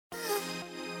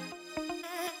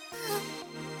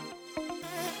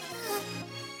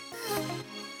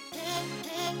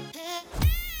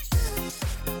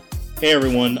Hey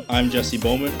everyone, I'm Jesse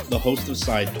Bowman, the host of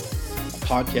Side Door, a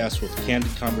podcast with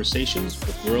candid conversations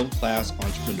with world-class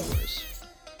entrepreneurs.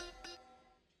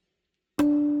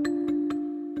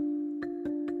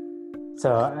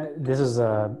 So this is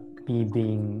me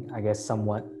being, I guess,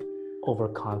 somewhat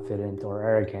overconfident or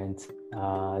arrogant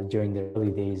during the early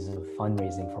days of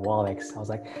fundraising for Wallix. I was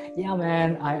like, yeah,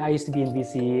 man, I used to be in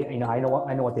VC. I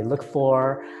know what they look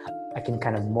for. I can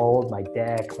kind of mold my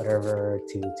deck, whatever,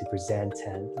 to present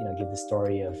and give the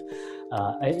story of,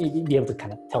 be able to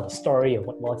kind of tell the story of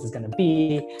what Wallix is going to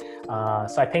be.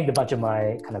 So I pinged a bunch of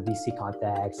my kind of VC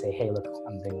contacts, say, hey, look,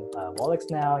 I'm doing Wallix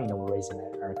now. We're raising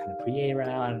our kind of pre-A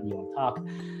round. You want to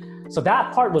talk? So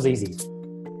that part was easy,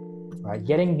 right?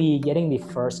 Getting the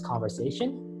first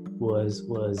conversation was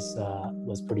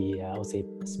pretty, I would say,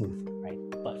 smooth, right?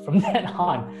 But from then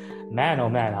on, man, oh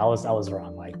man, I was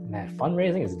wrong. Like, man,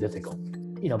 fundraising is difficult.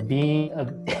 Being a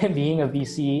being a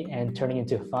VC and turning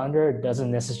into a founder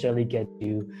doesn't necessarily get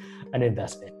you an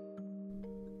investment.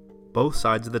 Both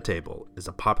Sides of the Table is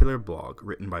a popular blog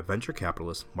written by venture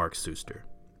capitalist Mark Suster.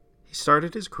 He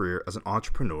started his career as an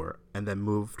entrepreneur and then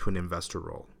moved to an investor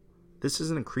role. This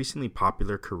is an increasingly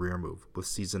popular career move with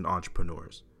seasoned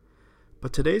entrepreneurs.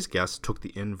 But today's guest took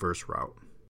the inverse route.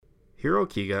 Hiro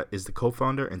Kiga is the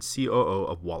co-founder and COO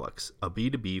of Wallix, a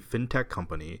B2B fintech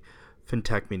company,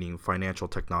 fintech meaning financial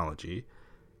technology.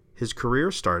 His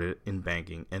career started in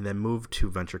banking and then moved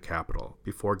to venture capital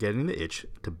before getting the itch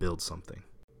to build something.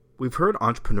 We've heard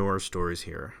entrepreneur stories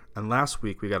here, and last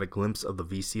week we got a glimpse of the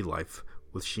VC life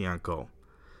with Xian Ko.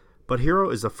 But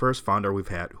Hiro is the first founder we've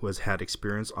had who has had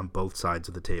experience on both sides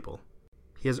of the table.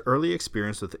 He has early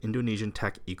experience with the Indonesian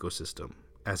tech ecosystem,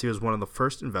 as he was one of the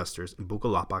first investors in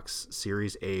Bukalapak's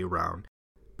Series A round.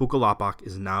 Bukalapak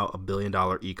is now a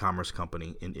billion-dollar e-commerce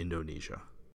company in Indonesia.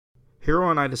 Hiro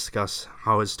and I discuss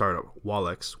how his startup,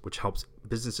 Wallix, which helps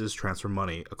businesses transfer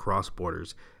money across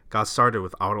borders, got started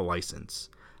without a license,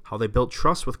 how they built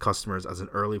trust with customers as an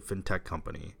early fintech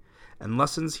company, and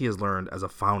lessons he has learned as a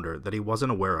founder that he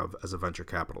wasn't aware of as a venture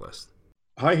capitalist.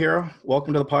 Hi, Hiro.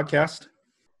 Welcome to the podcast.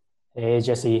 Hey,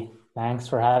 Jesse. Thanks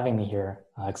for having me here.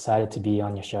 Excited to be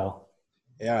on your show.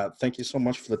 Yeah, thank you so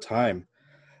much for the time.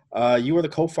 You are the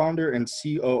co-founder and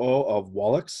COO of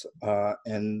Wallix.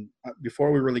 And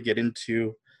before we really get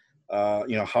into, how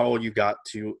you got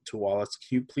to Wallix,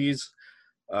 can you please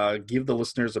give the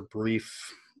listeners a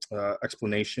brief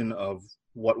explanation of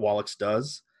what Wallix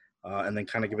does, and then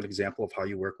kind of give an example of how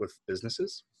you work with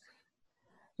businesses?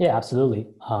 Yeah, absolutely.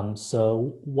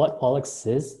 So what Wallix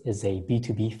is a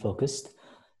B2B focused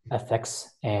FX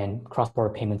and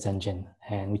cross-border payments engine.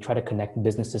 And we try to connect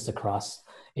businesses across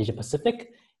Asia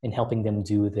Pacific in helping them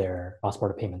do their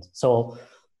cross-border payments. So,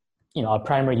 our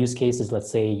primary use case is,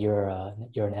 let's say you're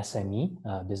an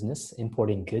SME business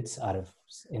importing goods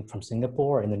from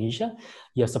Singapore or Indonesia.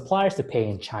 You have suppliers to pay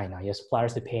in China. You have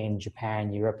suppliers to pay in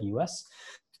Japan, Europe, US.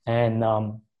 And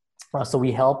so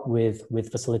we help with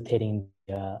facilitating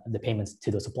the payments to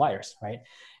those suppliers, right?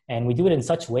 And we do it in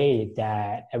such a way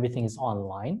that everything is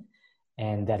online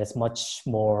and that it's much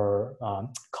more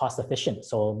cost efficient.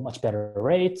 So much better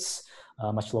rates,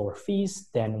 much lower fees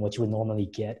than what you would normally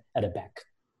get at a bank.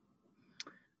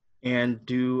 And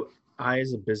do I,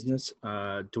 as a business,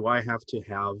 do I have to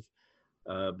have,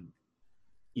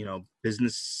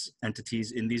 business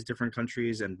entities in these different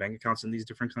countries and bank accounts in these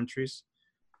different countries?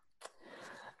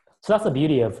 So that's the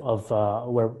beauty of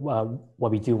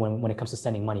what we do when it comes to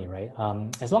sending money, right?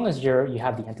 As long as you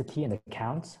have the entity and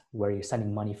account where you're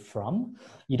sending money from,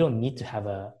 you don't need to have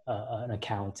an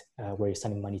account where you're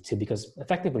sending money to, because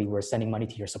effectively we're sending money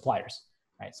to your suppliers,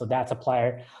 right? So that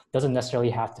supplier doesn't necessarily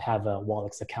have to have a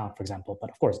Wallix account, for example, but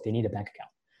of course they need a bank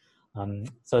account.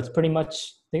 So it's pretty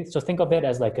much, think of it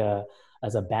as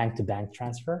as a bank-to-bank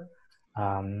transfer.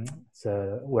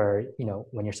 So where,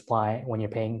 when you're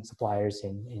paying suppliers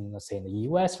in let's say in the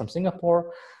US from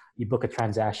Singapore, you book a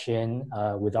transaction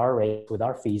with our rate, with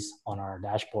our fees on our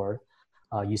dashboard.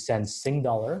 You send Sing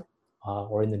dollar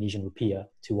or Indonesian rupiah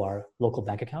to our local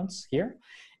bank accounts here,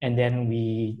 and then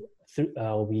we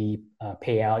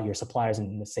pay out your suppliers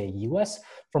in, let's say, US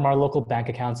from our local bank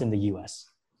accounts in the US.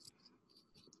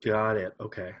 Got it.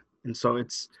 Okay. And so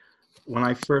when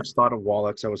I first thought of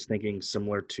Wallix, I was thinking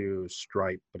similar to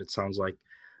Stripe, but it sounds like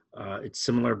it's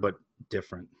similar but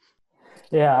different.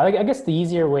 Yeah, I guess the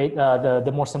easier way,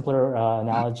 the more simpler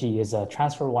analogy is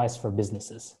TransferWise for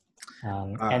businesses.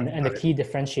 And the key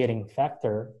differentiating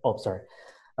factor,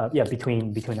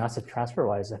 between us and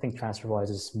TransferWise, I think TransferWise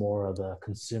is more of a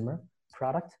consumer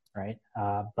product, right?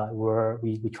 But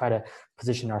we try to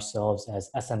position ourselves as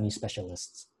SME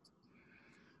specialists.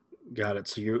 Got it.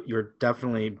 So you're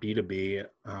definitely B2B,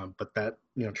 but that,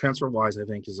 TransferWise, I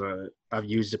think I've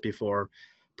used it before.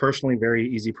 Personally, very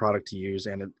easy product to use,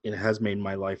 and it has made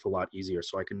my life a lot easier.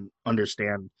 So I can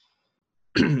understand,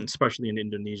 especially in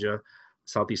Indonesia,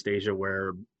 Southeast Asia,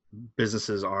 where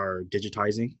businesses are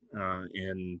digitizing,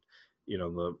 and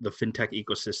the fintech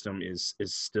ecosystem is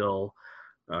still,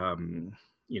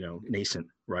 nascent,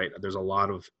 right? There's a lot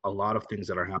of things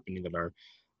that are happening that are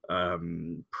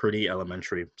pretty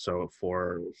elementary. So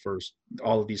for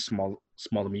all of these small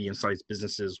to medium sized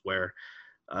businesses where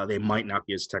they might not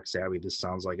be as tech savvy, this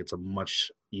sounds like it's a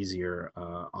much easier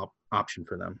option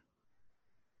for them.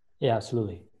 Yeah,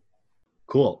 absolutely.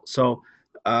 Cool. So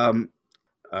um,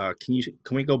 can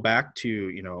we go back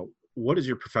to what is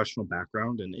your professional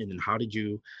background, and how did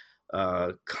you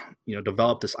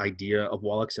develop this idea of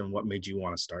Wallix, and what made you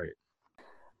want to start it?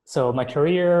 So my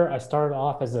career, I started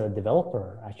off as a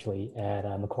developer actually at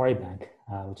Macquarie Bank,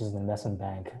 which is an investment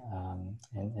bank,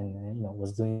 and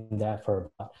was doing that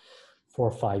for about 4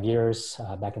 or 5 years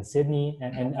back in Sydney,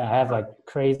 and I have like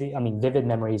crazy, I mean, vivid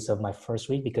memories of my first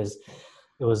week because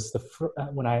it was the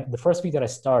first week that I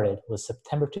started was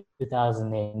September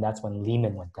 2008, and that's when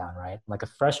Lehman went down, right? Like a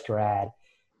fresh grad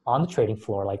on the trading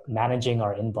floor, like managing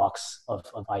our inbox of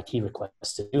IT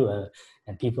requests to do it,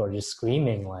 and people are just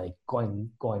screaming, like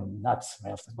going nuts. Right?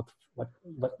 I was like,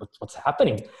 what's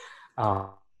happening?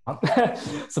 Um,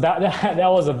 so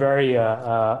that was a very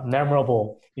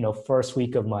memorable, first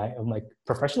week of my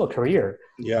professional career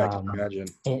Yeah, I can imagine.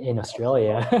 in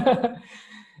Australia.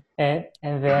 And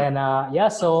then yeah,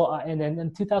 so and then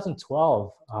in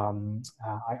 2012,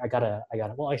 I got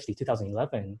well, actually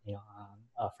 2011,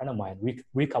 a friend of mine,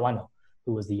 Rick Kawano,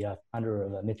 who was the founder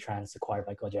of Midtrans, acquired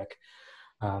by Gojek,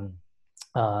 um,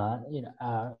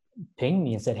 pinged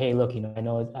me and said, "Hey, look, I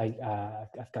know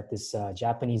I've got this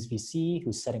Japanese VC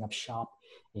who's setting up shop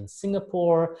in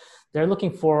Singapore. They're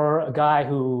looking for a guy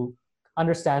who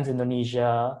understands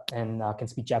Indonesia and can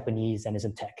speak Japanese and is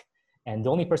in tech." And the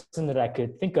only person that I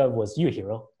could think of was you,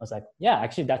 Hiro. I was like, yeah,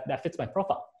 actually, that fits my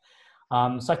profile.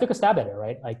 So I took a stab at it,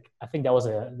 right? Like, I think that was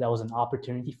an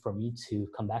opportunity for me to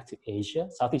come back to Asia,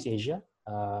 Southeast Asia,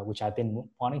 which I've been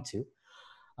wanting to,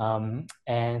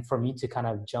 and for me to kind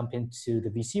of jump into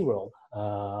the VC world.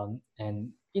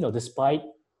 And despite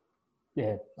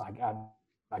I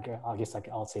guess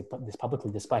I'll say this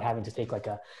publicly, despite having to take like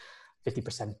a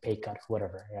 50% pay cut,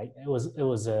 whatever, right? It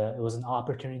was an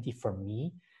opportunity for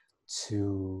me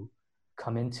to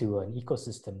come into an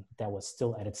ecosystem that was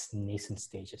still at its nascent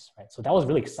stages, right? So that was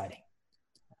really exciting.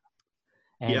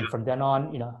 Yeah. And from then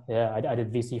on, yeah, I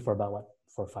did VC for about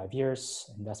 4 or 5 years,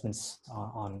 investments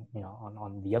on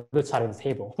the other side of the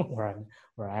table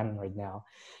where I am right now,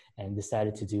 and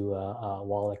decided to do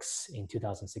Wallix in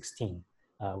 2016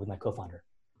 with my co-founder.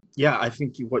 Yeah, I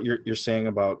think what you're saying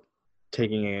about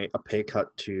taking a pay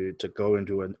cut to go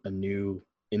into a new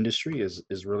industry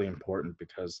is really important,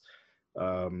 because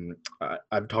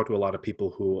I've talked to a lot of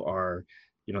people who are,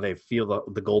 they feel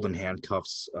the golden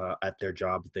handcuffs at their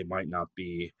job that they might not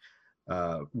be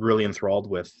really enthralled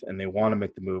with, and they want to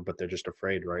make the move, but they're just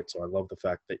afraid, right? So I love the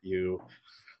fact that you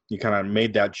kind of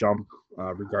made that jump,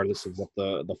 regardless of what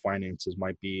the finances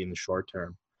might be in the short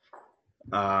term.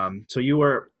 So you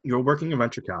were working in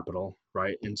venture capital,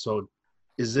 right? And so,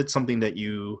 is it something that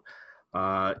you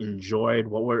enjoyed?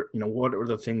 What were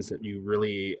the things that you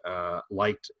really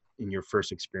liked in your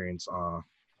first experience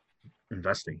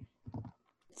investing?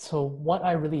 So what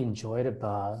I really enjoyed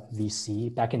about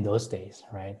VC back in those days,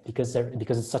 right? Because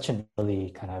it's such an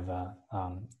early kind of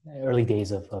early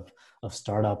days of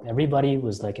startup. Everybody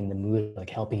was like in the mood like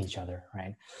helping each other,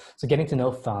 right? So getting to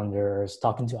know founders,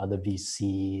 talking to other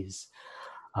VCs,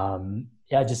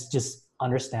 yeah, just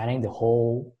understanding the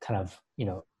whole kind of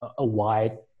a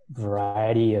wide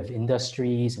variety of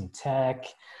industries and tech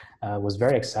was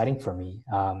very exciting for me.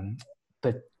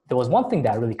 But there was one thing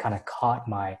that really kind of caught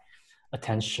my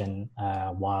attention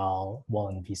while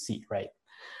in VC, right?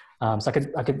 So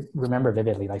I could remember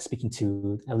vividly, like speaking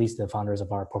to at least the founders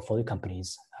of our portfolio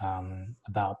companies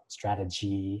about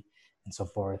strategy and so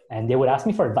forth, and they would ask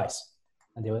me for advice,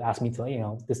 and they would ask me to,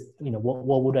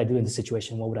 what would I do in this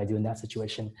situation? What would I do in that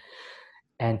situation?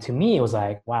 And to me, it was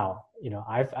like, wow,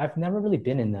 I've never really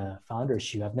been in the founder's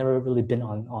shoe. I've never really been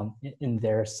in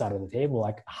their side of the table.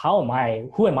 Like,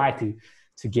 who am I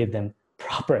to give them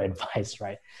proper advice,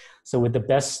 right? So with the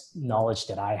best knowledge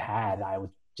that I had, I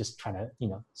would just try to,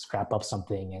 scrap up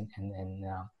something and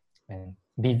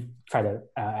try to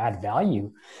add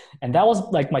value. And that was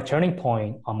like my turning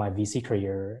point on my VC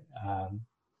career,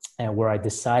 and where I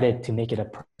decided to make it a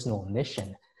personal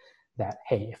mission that,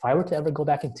 hey, if I were to ever go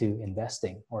back into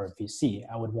investing or a VC,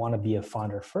 I would want to be a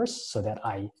founder first so that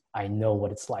I know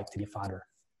what it's like to be a founder.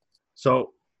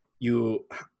 So you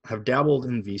have dabbled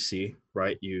in VC,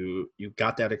 right? You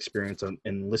got that experience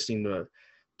in listening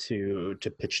to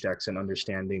pitch decks and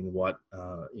understanding what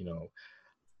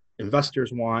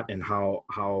investors want and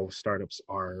how startups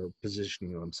are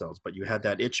positioning themselves. But you had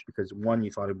that itch because one,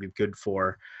 you thought it'd be good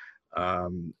for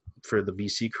the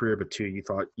VC career, but two, you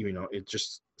thought it's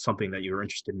just something that you were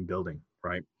interested in building,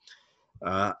 right?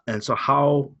 And so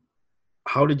how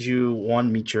did you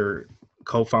one meet your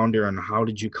co-founder, and how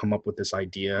did you come up with this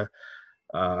idea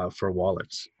for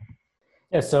wallets?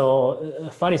 Yeah, so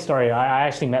funny story. I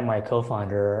actually met my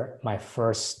co-founder my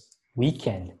first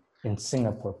weekend in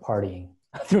Singapore partying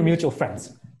through mutual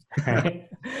friends. Right?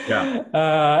 Yeah.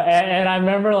 And I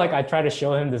remember like I tried to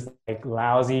show him this like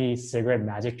lousy cigarette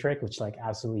magic trick, which like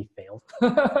absolutely failed.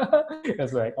 It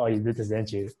was like, oh, you did this,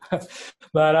 didn't you?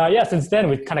 But yeah, since then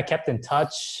we kind of kept in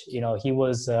touch. He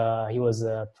was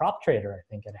a prop trader, I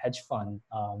think, at a hedge fund.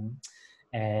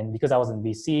 And because I was in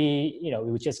VC,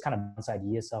 we would just kind of bounce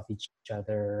ideas off each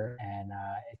other. And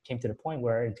it came to the point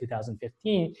where in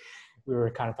 2015, we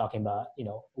were kind of talking about,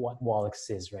 what Wallix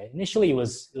is, right? Initially, it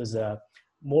was a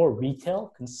more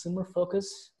retail,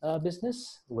 consumer-focused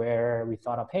business where we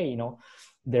thought of, hey,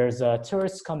 there's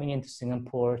tourists coming into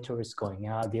Singapore, tourists going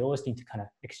out. They always need to kind of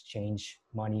exchange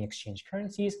money, exchange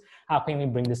currencies. How can we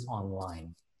bring this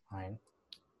online, right?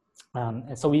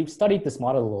 And so we studied this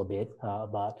model a little bit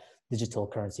about digital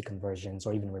currency conversions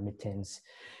or even remittance.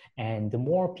 And the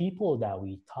more people that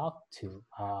we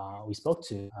spoke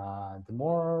to, the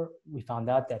more we found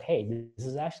out that, hey, this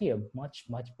is actually a much,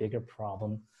 much bigger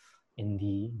problem in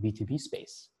the B2B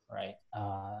space, right?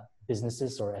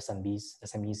 Businesses or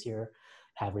SMEs here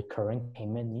have recurring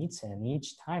payment needs, and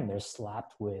each time they're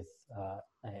slapped with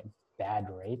bad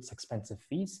rates, expensive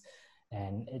fees,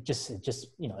 and it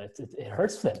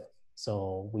hurts them.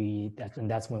 So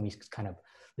that's when we kind of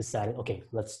decided, okay,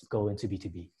 let's go into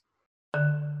B2B.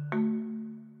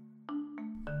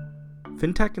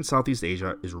 Fintech in Southeast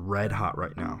Asia is red hot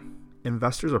right now.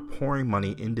 Investors are pouring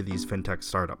money into these fintech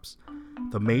startups.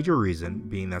 The major reason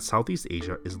being that Southeast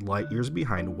Asia is light years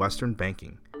behind Western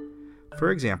banking.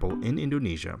 For example, in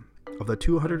Indonesia, of the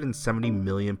 270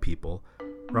 million people,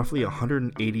 roughly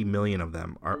 180 million of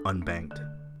them are unbanked.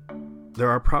 There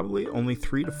are probably only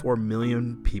 3 to 4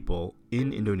 million people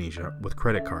in Indonesia with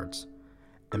credit cards,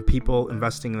 and people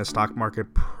investing in the stock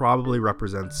market probably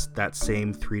represents that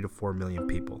same 3 to 4 million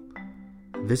people.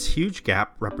 This huge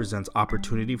gap represents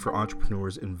opportunity for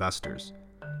entrepreneurs, investors,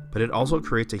 but it also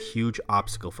creates a huge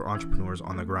obstacle for entrepreneurs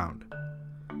on the ground.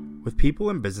 With people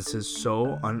and businesses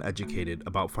so uneducated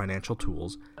about financial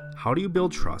tools, how do you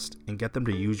build trust and get them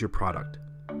to use your product?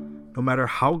 No matter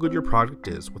how good your product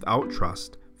is, without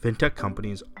trust, fintech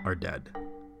companies are dead.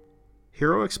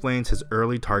 Hiro explains his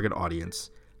early target audience,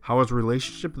 how his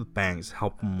relationship with banks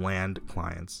helped him land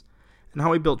clients, and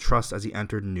how he built trust as he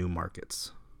entered new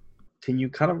markets. Can you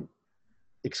kind of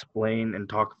explain and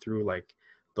talk through like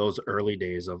those early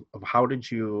days of how did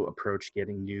you approach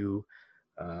getting new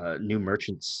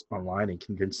merchants online and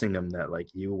convincing them that like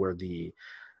you were the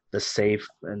safe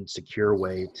and secure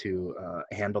way to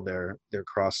handle their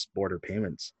cross-border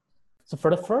payments? So for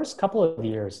the first couple of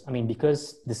years, I mean,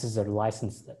 because this is a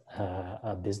licensed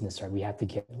business, right? We have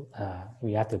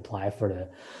to apply for the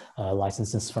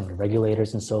licenses from the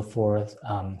regulators and so forth.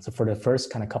 So for the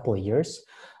first kind of couple of years,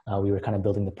 we were kind of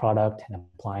building the product and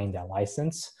applying that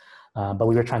license, but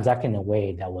we were transacting in a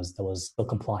way that was still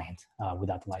compliant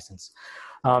without the license.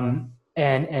 Coming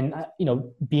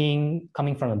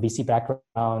from a VC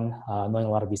background, knowing a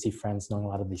lot of VC friends, knowing a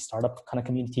lot of the startup kind of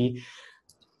community.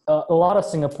 A lot of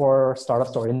Singapore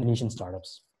startups or Indonesian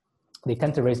startups, they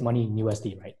tend to raise money in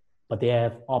USD, right? But they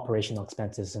have operational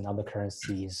expenses in other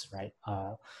currencies, right?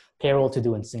 Payroll to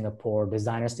do in Singapore,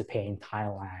 designers to pay in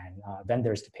Thailand,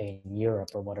 vendors to pay in Europe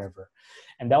or whatever.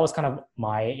 And that was kind of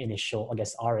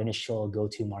our initial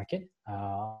go-to market.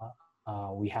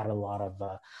 We had a lot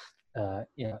of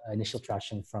initial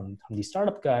traction from these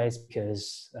startup guys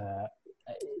because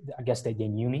I guess they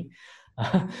knew me.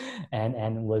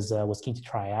 and was keen to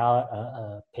try out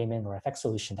a payment or FX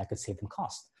solution that could save them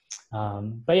cost.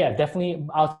 But yeah, definitely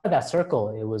outside that circle,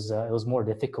 it was more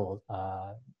difficult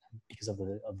because of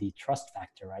the trust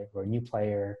factor, right? We're a new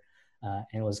player, and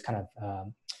it was kind of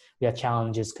we had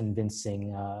challenges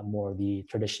convincing more of the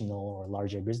traditional or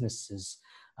larger businesses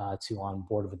to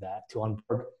onboard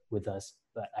with us.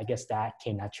 But I guess that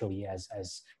came naturally as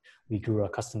we grew our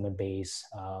customer base,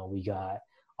 we got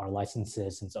our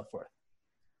licenses and so forth.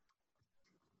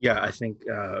 Yeah, I think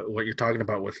what you're talking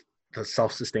about with the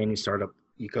self-sustaining startup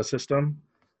ecosystem.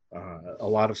 A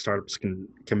lot of startups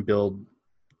can build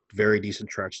very decent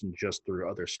traction just through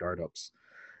other startups.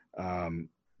 Um,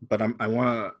 but I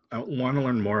want to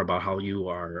learn more about how you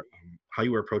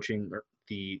were approaching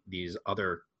these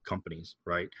other companies,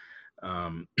 right?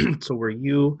 So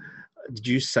did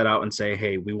you set out and say,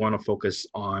 hey, we want to focus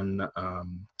on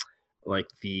like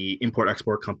the import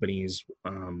export companies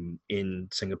in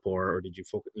Singapore, or did you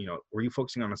focus, were you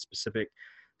focusing on a specific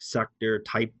sector,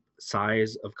 type,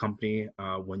 size of company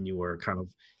when you were kind of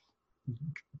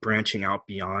branching out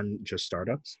beyond just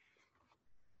startups?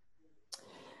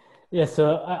 Yeah,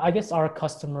 so I guess our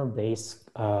customer base,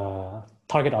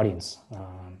 target audience,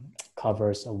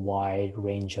 covers a wide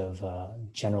range of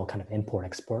general kind of import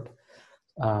export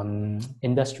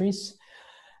industries.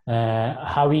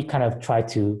 How we kind of try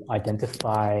to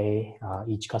identify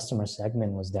each customer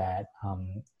segment was that,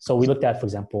 so we looked at, for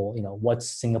example, what's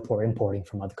Singapore importing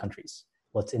from other countries,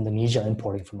 what's Indonesia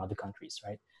importing from other countries,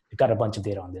 right? We've got a bunch of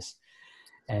data on this.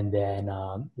 And then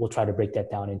we'll try to break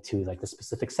that down into like the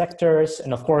specific sectors.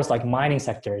 And of course, like mining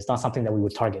sector is not something that we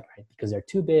would target, right? Because they're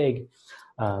too big,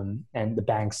 and the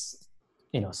banks,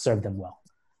 serve them well.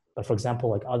 But for example,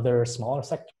 like other smaller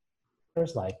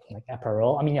sectors, like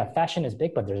apparel. I mean, yeah, fashion is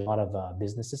big, but there's a lot of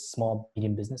businesses, small,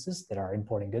 medium businesses that are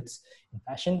importing goods in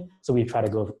fashion. So we try to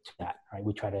go to that, right?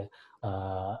 We try to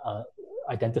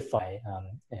identify,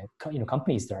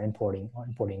 companies that are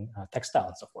importing textile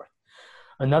and so forth.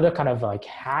 Another kind of like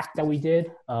hack that we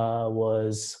did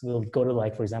was we'll go to,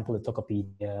 like, for example, the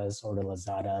Tokopedias or the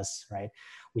Lazadas, right?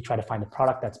 We try to find a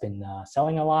product that's been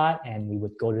selling a lot, and we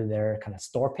would go to their kind of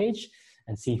store page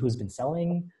and see who's been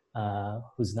selling,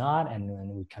 who's not, and then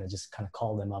we kind of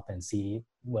call them up and see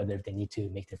whether they need to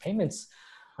make their payments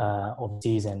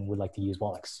overseas and would like to use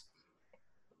Wallix.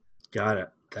 Got it.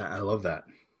 I love that.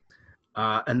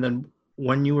 And then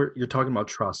when you're talking about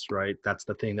trust, right? That's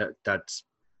the thing that's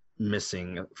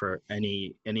missing for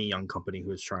any young company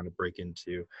who is trying to break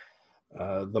into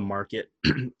the market.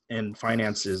 And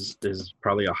finance is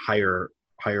probably a higher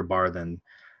bar than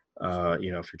if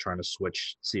you're trying to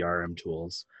switch CRM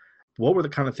tools. What were the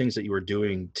kind of things that you were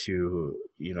doing to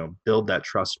build that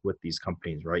trust with these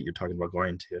companies, right? You're talking about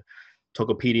going to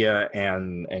Tokopedia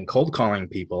and cold calling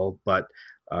people, but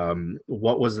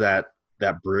what was that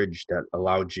bridge that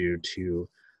allowed you to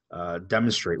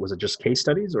demonstrate? Was it just case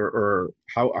studies, or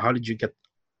how did you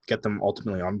get them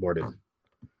ultimately onboarded?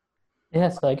 Yeah,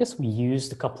 so I guess we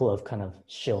used a couple of kind of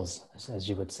shills, as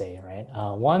you would say, right?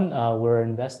 One, we're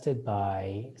invested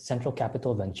by Central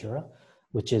Capital Ventura,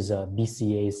 which is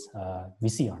BCA's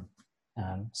VC arm.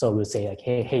 So we'll say like,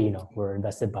 hey, we're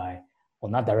invested by, well,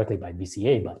 not directly by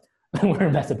BCA, but we're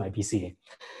invested by BCA.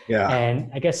 Yeah. And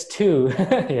I guess two,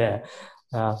 yeah,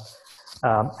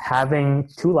 having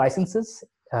two licenses,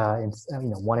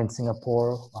 one in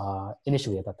Singapore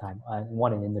initially at that time, and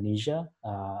one in Indonesia,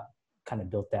 kind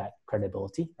of built that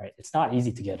credibility, right? It's not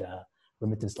easy to get a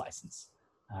remittance license.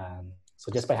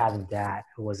 So just by having that,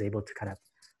 it was able to kind of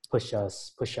push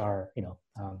our,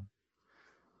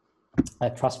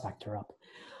 trust factor up.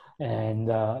 And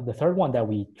the third one that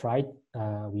we tried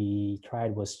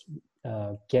was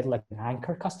get like an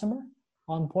anchor customer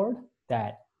on board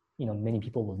that, many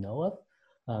people will know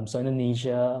of. So in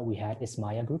Indonesia, we had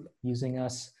Ismaya Group using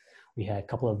us. We had a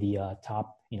couple of the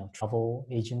top, travel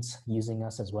agents using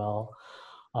us as well.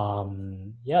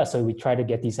 So we try to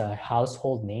get these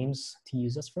household names to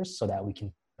use us first, so that we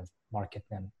can market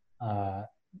them,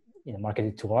 market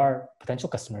it to our potential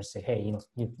customers. Say, hey,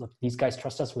 look, these guys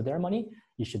trust us with their money.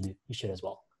 You should as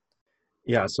well.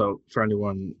 Yeah. So for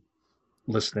anyone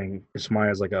listening,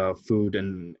 Ismaya is like a food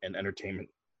and entertainment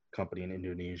company in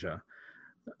Indonesia.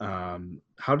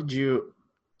 How did you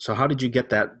get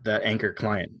that anchor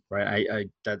client, right? I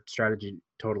that strategy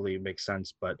totally makes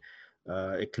sense, but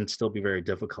it can still be very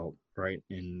difficult, right?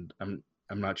 And I'm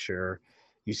not sure.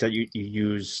 You said you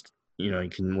used, you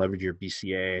can leverage your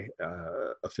BCA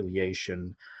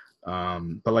affiliation,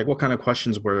 but like, what kind of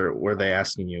questions were they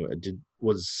asking you?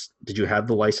 Did you have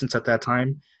the license at that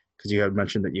time? Because you had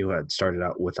mentioned that you had started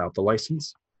out without the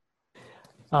license.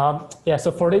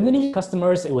 So for the Indonesian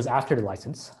customers, it was after the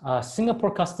license.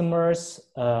 Singapore customers,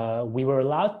 we were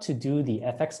allowed to do the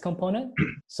FX component.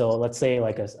 So let's say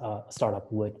like a startup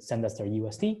would send us their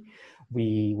USD.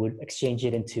 We would exchange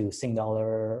it into Sing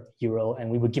dollar, euro, and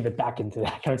we would give it back into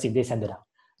that currency. They send it out,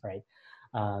 right?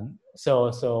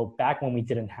 So back when we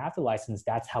didn't have the license,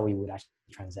 that's how we would actually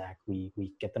transact. We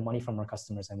get the money from our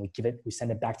customers and we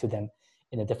send it back to them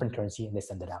in a different currency, and they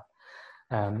send it out.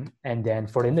 And then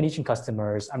for the Indonesian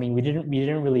customers, I mean, we didn't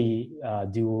really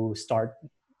start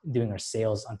doing our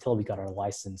sales until we got our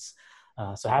license.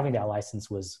 So having that license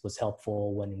was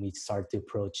helpful when we started to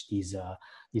approach these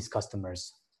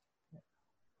customers.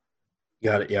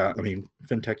 Got it. Yeah. I mean,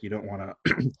 fintech, you don't want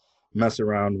to mess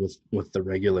around with the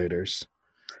regulators.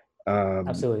 Um,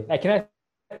 Absolutely. Can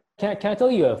I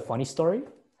tell you a funny story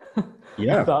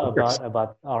yeah, of about course.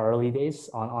 our early days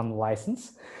on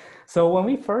license? So when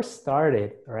we first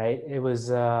started, right, it was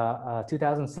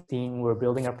 2016. We were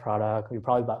building our product. We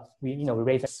probably we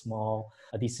raised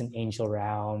a decent angel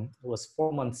round. It was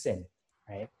 4 months in,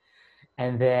 right,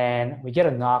 and then we get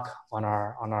a knock on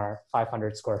our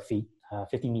 500 square feet,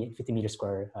 50 meter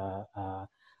square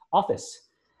office,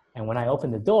 and when I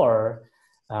opened the door,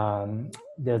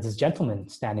 there's this gentleman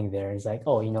standing there. He's like,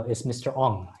 "Oh, it's Mr.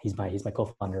 Ong. He's my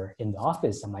co-founder in the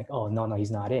office." I'm like, "Oh, no,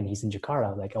 he's not in. He's in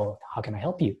Jakarta." I'm like, "Oh, how can I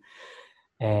help you?"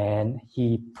 And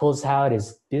he pulls out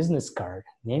his business card,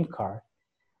 name card,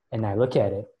 and I look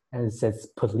at it, and it says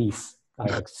police,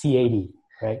 like CAD,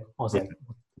 right? I was Yeah. like,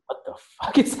 "What the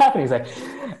fuck is happening?" He's like,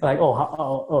 I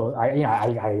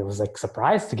was like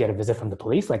surprised to get a visit from the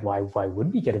police. Like, why would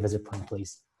we get a visit from the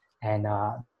police? And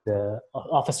the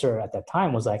officer at that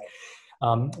time was like,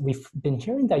 "We've been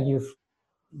hearing that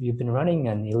you've been running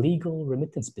an illegal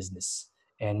remittance business,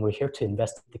 and we're here to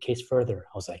investigate the case further."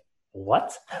 I was like, "What?"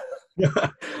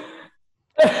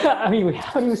 I mean, we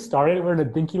haven't even started. We're in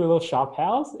a dinky little shop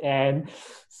house, and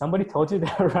somebody told you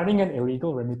they're running an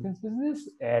illegal remittance business,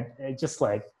 and it just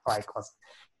was.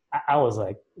 I was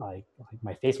like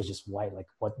my face was just white. Like,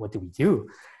 what do we do?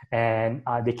 And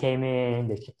they came in,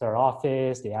 they kicked our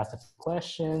office, they asked us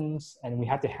questions, and we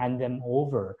had to hand them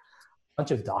over a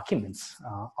bunch of documents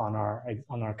on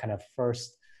our kind of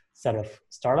first set of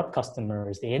startup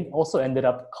customers. They also ended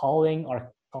up calling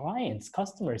our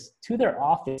customers to their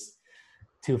office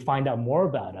to find out more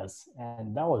about us,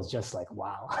 and that was just like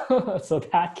wow. So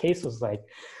that case was like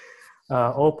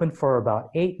open for about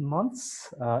 8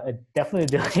 months. It definitely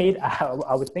delayed.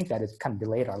 I would think that it kind of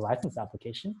delayed our license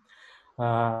application.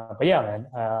 But yeah, man.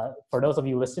 For those of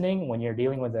you listening, when you're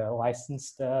dealing with a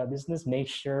licensed business, make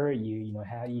sure you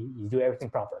do everything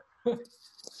proper.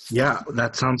 Yeah,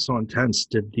 that sounds so intense.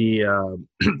 Did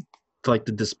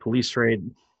this police raid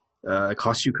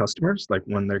cost you customers like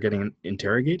when they're getting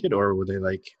interrogated, or were they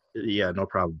like, yeah, no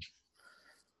problem?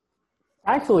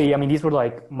 Actually, I mean, these were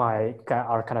like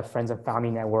our kind of friends and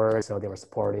family network, so they were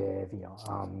supportive.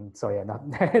 So yeah, not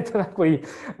technically,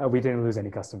 we didn't lose any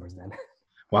customers then.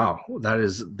 Wow, that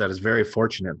is very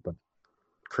fortunate, but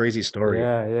crazy story.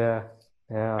 Yeah, yeah,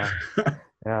 yeah,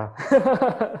 yeah.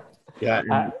 Yeah,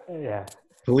 and Yeah,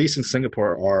 police in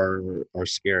Singapore are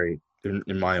scary,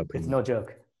 in my it's opinion. no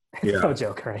joke. It's Yeah, no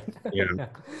joke, right? yeah, Yeah.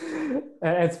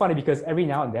 And it's funny because every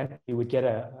now and then you would get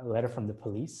a letter from the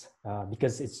police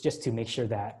because it's just to make sure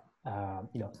that,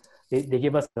 they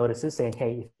give us notices saying,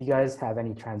 "Hey, if you guys have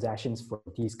any transactions for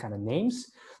these kind of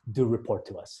names, do report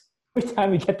to us." Every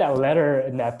time we get that letter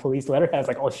and that police letter, I was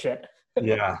like, "Oh shit."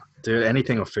 yeah, dude.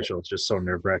 Anything official is just so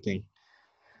nerve-wracking.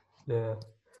 Yeah.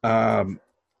 Um,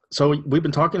 so we've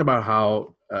been talking about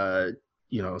how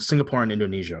Singapore and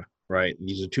Indonesia, right?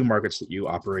 These are two markets that you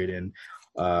operate in.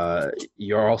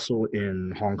 You're also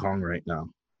in Hong Kong right now,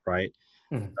 right?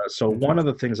 Mhm. So Mhm. one of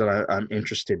the things that I'm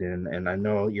interested in, and I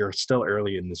know you're still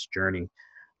early in this journey,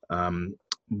 um,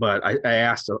 but I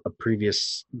asked a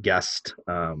previous guest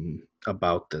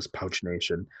about this Pouch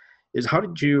Nation, is how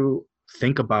did you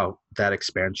think about that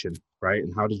expansion, right?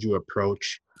 And how did you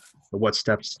approach? What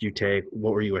steps did you take?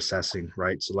 What were you assessing,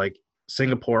 right? So like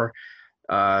Singapore,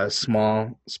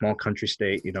 small country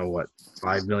state,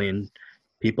 5 million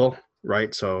people,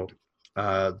 right? So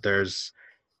there's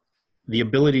the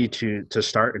ability to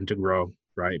start and to grow,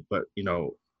 right? But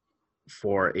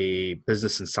for a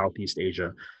business in Southeast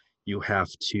Asia, you have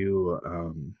to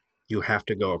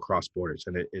go across borders,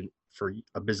 and for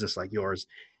a business like yours,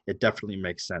 it definitely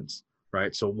makes sense,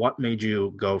 right? So, what made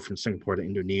you go from Singapore to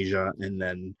Indonesia and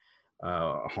then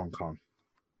Hong Kong?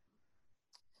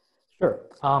 Sure.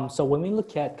 So when we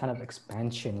look at kind of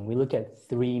expansion, we look at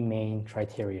three main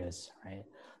criterias, right?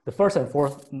 The first and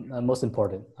fourth, most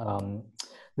important,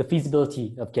 the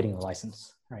feasibility of getting a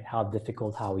license, right? How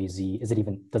difficult, how easy is it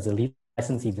even? Does the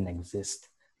license even exist,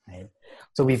 right?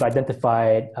 So we've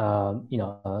identified,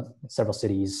 several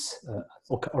cities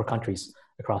or countries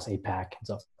across APAC and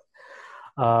so.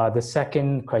 The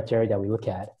second criteria that we look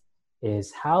at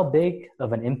is how big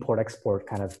of an import-export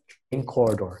kind of trade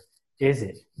corridor is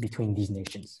it between these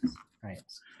nations, right?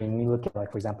 So when we look at, like,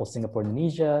 for example, Singapore,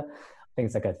 Indonesia, I think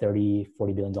it's like a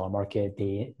 $30-40 billion market.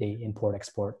 They import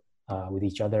export with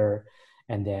each other.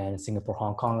 And then Singapore,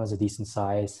 Hong Kong is a decent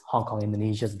size. Hong Kong,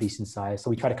 Indonesia is a decent size.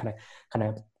 So we try to kind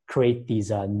of create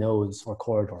these nodes or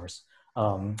corridors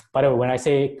By the way, when I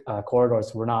say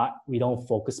corridors, we don't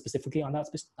focus specifically on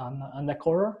on that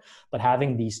corridor, but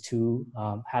having these two,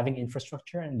 having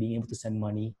infrastructure and being able to send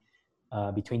money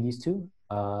between these two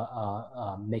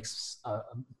makes a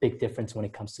big difference when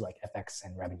it comes to like FX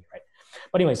and revenue, right?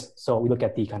 But anyways, so we look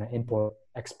at the kind of import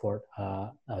export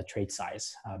trade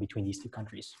size between these two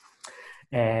countries,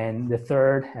 and the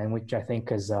third, and which I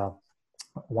think is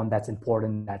one that's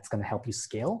important, that's going to help you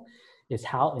scale, is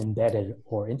how embedded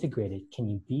or integrated can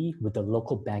you be with the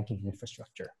local banking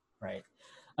infrastructure, right?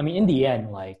 I mean, in the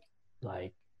end, like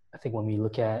I think when we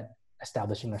look at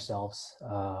establishing ourselves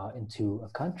into a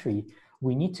country,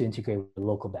 we need to integrate with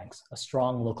local banks, a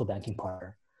strong local banking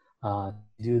partner, to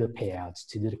do the payouts,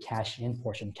 to do the cash in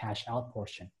portion, cash out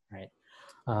portion, right?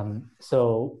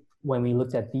 So when we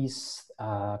looked at these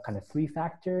kind of three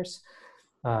factors,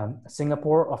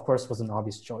 Singapore, of course, was an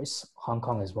obvious choice, Hong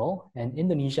Kong as well, and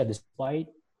Indonesia, despite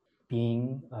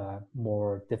being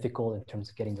more difficult in terms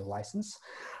of getting the license.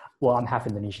 Well, I'm half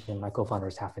Indonesian, my co-founder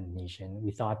is half Indonesian.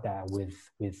 We thought that with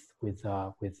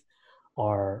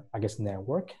our, I guess,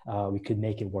 network, we could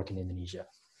make it work in Indonesia.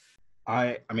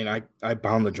 I mean, I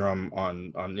pound the drum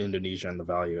on Indonesia and the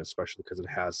value, especially because it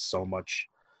has so much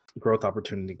growth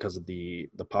opportunity because of the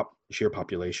sheer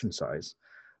population size.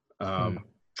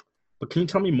 But can you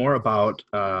tell me more about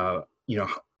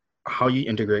how you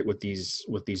integrate with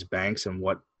these banks and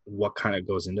what kind of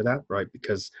goes into that, right?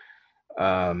 Because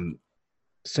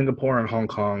Singapore and Hong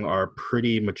Kong are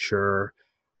pretty mature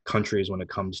countries when it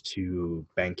comes to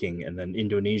banking, and then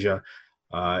Indonesia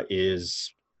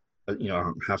is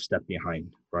half step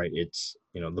behind, right? It's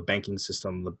the banking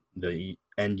system, the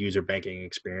end user banking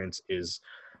experience is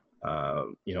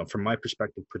from my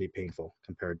perspective pretty painful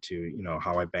compared to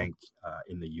how I bank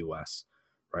in the US,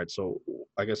 right? So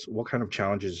I guess what kind of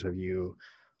challenges have you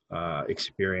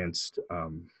experienced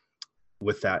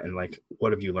with that, and like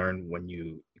what have you learned when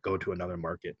you go to another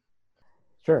market?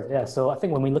 Sure. Yeah. So I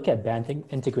think when we look at banking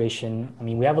integration, I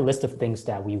mean, we have a list of things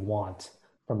that we want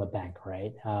from a bank,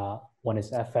 right? One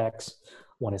is FX,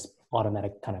 one is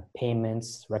automatic kind of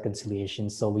payments, reconciliation.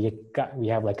 So we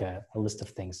have like a list of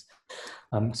things.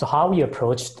 So how we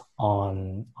approached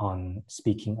on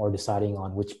speaking or deciding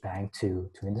on which bank to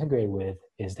integrate with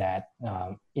is that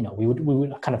we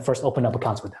would kind of first open up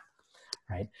accounts with them,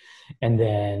 right? And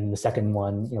then the second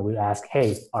one, we'd ask,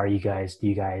 hey, do you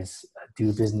guys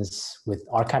do business with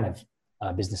our kind of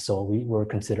business? So we were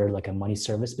considered like a money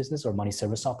service business or money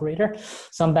service operator.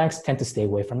 Some banks tend to stay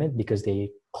away from it because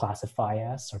they classify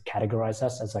us or categorize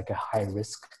us as like a high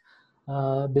risk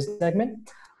business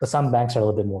segment, but some banks are a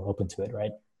little bit more open to it,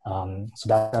 right? So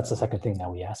that's the second thing that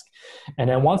we ask. And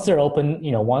then once they're open,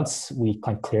 once we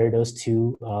can clear those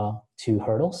two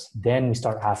hurdles, then we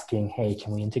start asking, hey,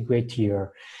 can we integrate to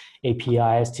your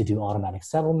APIs to do automatic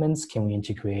settlements? Can we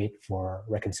integrate for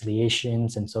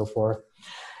reconciliations and so forth?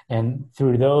 And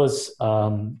through those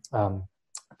kind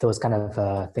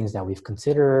of things that we've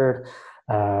considered,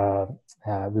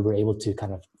 we were able to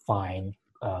kind of find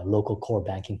local core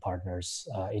banking partners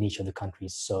in each of the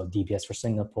countries. So DBS for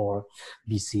Singapore,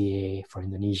 BCA for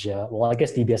Indonesia. Well, I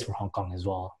guess DBS for Hong Kong as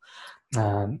well.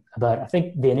 But I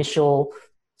think the initial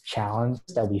challenge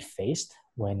that we faced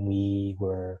when we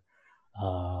were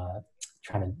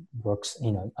trying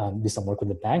to do some work with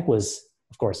the bank was,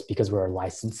 of course, because we're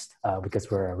licensed, because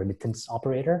we're a remittance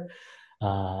operator.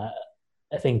 I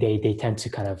think they tend to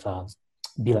kind of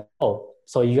be like, oh,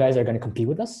 so you guys are going to compete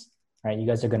with us, right? You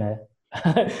guys are going to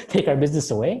take our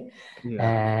business away. Yeah.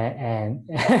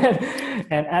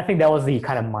 And I think that was the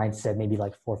kind of mindset maybe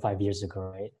like 4 or 5 years ago,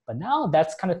 right? But now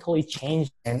that's kind of totally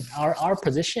changed. And our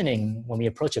positioning when we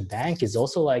approach a bank is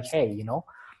also like, hey, we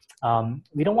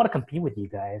don't want to compete with you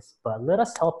guys, but let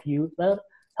us help you,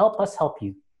 help us help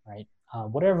you, right?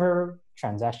 Whatever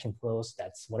transaction flows,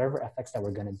 that's whatever FX that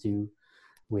we're going to do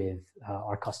with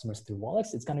our customers through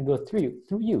Wallex, it's going to go through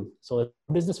you. So it's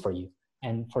business for you.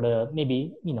 And for the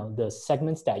maybe the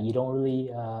segments that you don't really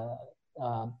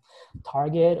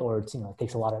target, or it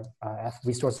takes a lot of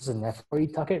resources and effort for you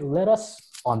to target, let us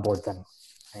onboard them.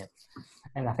 Right?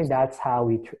 And I think that's how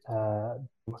we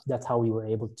were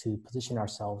able to position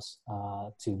ourselves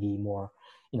to be more,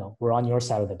 we're on your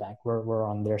side of the bank, we're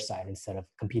on their side instead of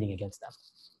competing against them.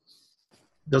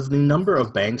 Does the number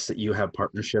of banks that you have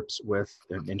partnerships with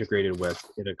and integrated with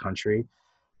in a country,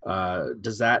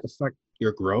 does that affect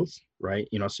your growth, right?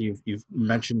 So you've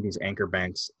mentioned these anchor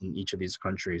banks in each of these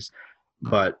countries,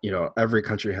 but every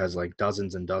country has like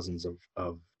dozens and dozens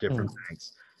of different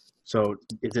banks. So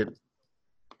is it,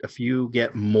 if you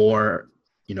get more,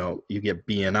 you get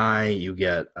BNI, you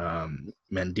get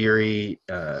Mandiri,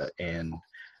 and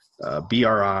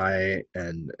BRI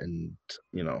and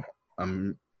you know,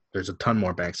 there's a ton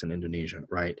more banks in Indonesia,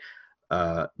 right?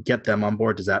 Get them on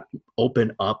board. Does that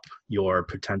open up your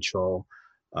potential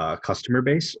customer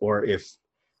base, or if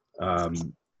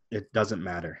it doesn't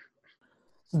matter?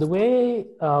 The way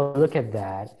I look at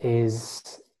that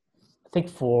is, I think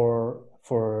for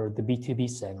the B2B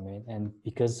segment, and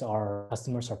because our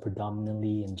customers are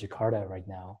predominantly in Jakarta right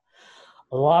now,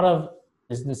 a lot of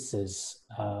businesses,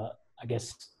 I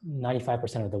guess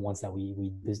 95% of the ones that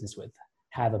we business with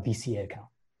have a BCA account.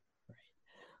 Right?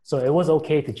 So it was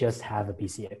okay to just have a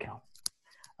BCA account.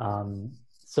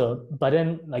 But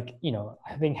then, like, you know,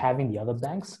 I think having the other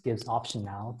banks gives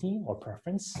optionality or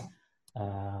preference.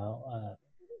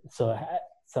 So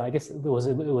I guess it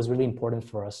was really important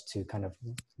for us to kind of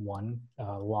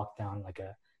lock down like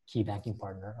a key banking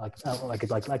partner, like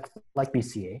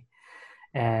BCA.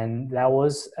 And that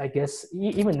was, I guess,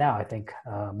 even now, I think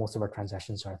most of our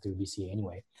transactions are through BCA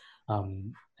anyway.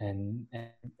 And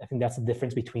I think that's the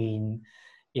difference between,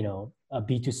 you know, a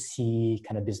B2C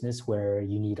kind of business where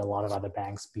you need a lot of other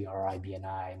banks, BRI,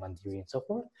 BNI, Mandiri, and so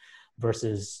forth,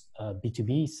 versus a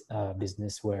B2B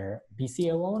business where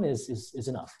BCA alone is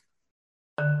enough.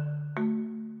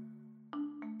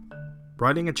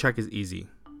 Writing a check is easy.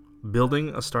 Building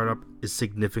a startup is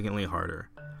significantly harder.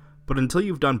 But until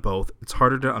you've done both, it's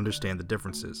harder to understand the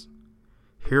differences.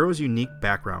 Hiro's unique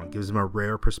background gives him a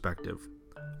rare perspective.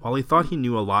 While he thought he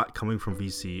knew a lot coming from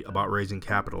VC about raising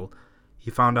capital,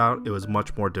 he found out it was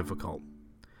much more difficult.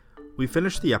 We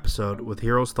finished the episode with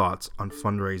Hiro's thoughts on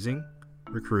fundraising,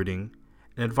 recruiting,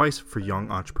 and advice for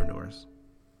young entrepreneurs.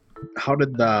 How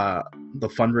did the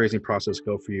fundraising process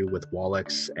go for you with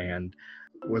Wallix, and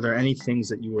were there any things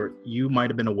that you might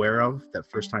have been aware of that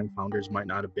first-time founders might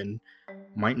not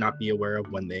be aware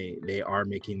of when they are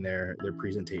making their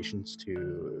presentations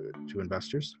to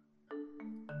investors?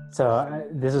 So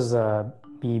this is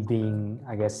me being,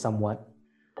 I guess, somewhat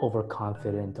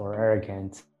overconfident or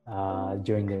arrogant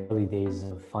during the early days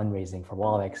of fundraising for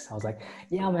Wallix. I was like,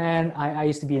 yeah, man, I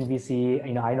used to be in VC.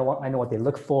 You know, I know what they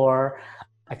look for.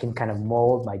 I can kind of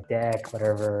mold my deck,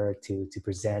 whatever, to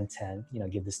present and, you know,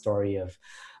 give the story of,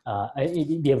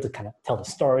 be able to kind of tell the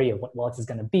story of what Wallix is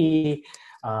going to be.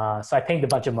 So I pinged a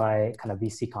bunch of my kind of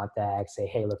VC contacts, say,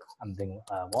 hey, look, I'm doing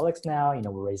Wallix now. You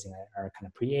know, we're raising our kind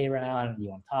of pre-A round.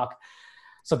 You want to talk?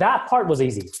 So that part was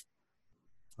easy,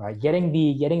 right? Getting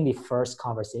the first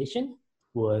conversation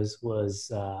was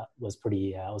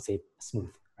pretty, I would say,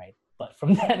 smooth, right? But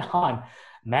from then on,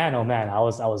 man, oh man, I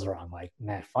was wrong. Like,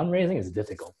 man, fundraising is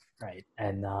difficult, right?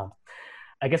 And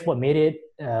I guess what made it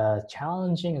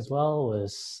challenging as well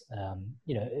was,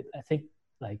 you know, I think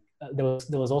like there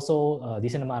was also a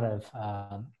decent amount of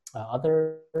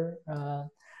other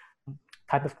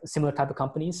similar type of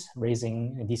companies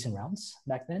raising decent rounds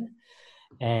back then,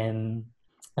 and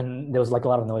there was like a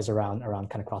lot of noise around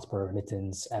kind of cross-border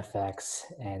remittance, FX,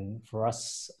 and for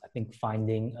us, I think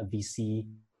finding a VC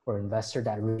or investor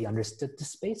that really understood the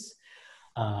space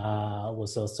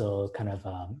was also kind of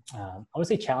I would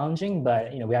say challenging,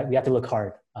 but you know we had to look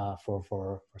hard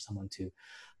for someone to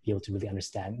be able to really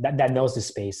understand that knows the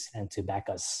space and to back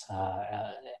us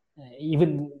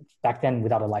even back then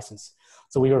without a license.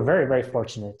 So we were very, very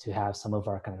fortunate to have some of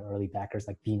our kind of early backers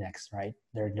like BNext, right?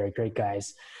 They're great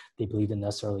guys. They believed in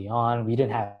us early on. We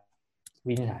didn't have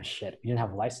shit. We didn't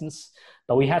have a license,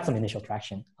 but we had some initial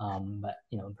traction. But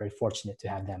you know, very fortunate to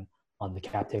have them on the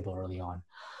cap table early on.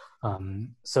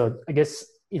 So I guess,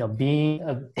 you know, being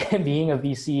a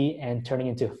VC and turning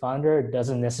into a founder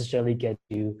doesn't necessarily get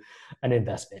you an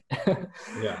investment.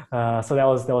 Yeah. So that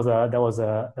was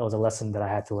a lesson that I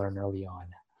had to learn early on.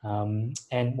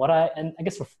 And I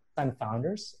guess for first-time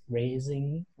founders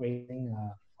raising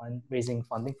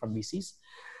funding from VCs,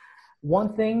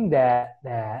 one thing that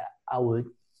I would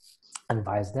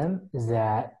advise them is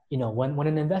that, you know, when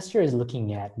an investor is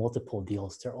looking at multiple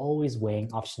deals, they're always weighing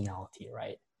optionality,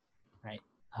 right?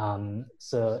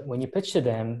 So when you pitch to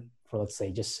them for, let's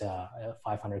say, just a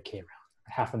 $500K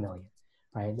round, $500,000,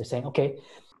 right? They're saying, okay,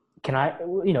 can I,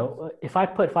 you know, if I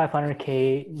put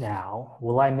 $500K now,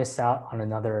 will I miss out on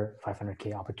another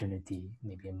 $500K opportunity,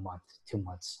 maybe a month, 2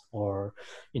 months, or,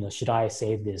 you know, should I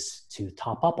save this to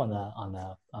top up on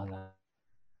a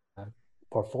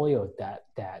portfolio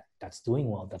that's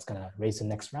doing well, that's going to raise the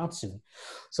next round soon?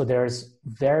 So there's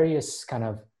various kind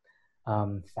of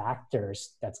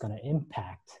factors that's going to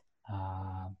impact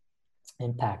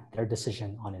their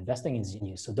decision on investing in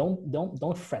you. So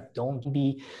don't fret. Don't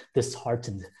be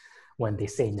disheartened when they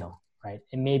say no, right?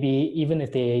 And maybe even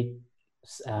if they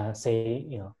say,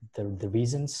 the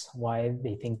reasons why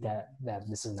they think that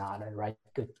this is not a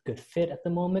good fit at the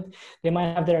moment. They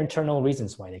might have their internal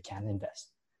reasons why they can't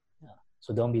invest.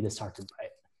 So don't be disheartened by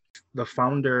it. The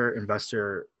founder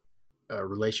investor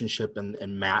relationship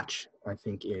and match, I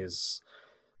think, is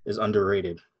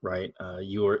underrated, right?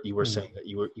 You were saying that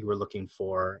you were looking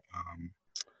for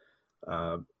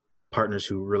partners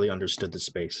who really understood the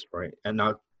space, right? And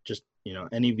not just,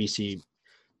 any VC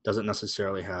doesn't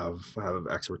necessarily have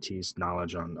expertise,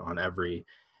 knowledge on every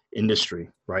industry,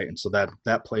 right? And so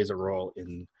that plays a role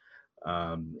in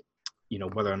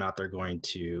whether or not they're going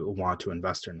to want to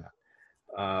invest or not.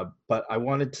 But I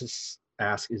wanted to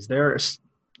ask: is there,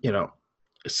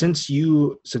 since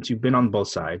you've been on both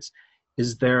sides,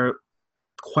 is there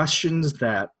questions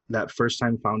that first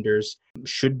time founders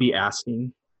should be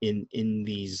asking in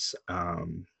these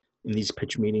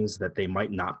pitch meetings that they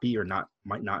might not be or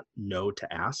might not know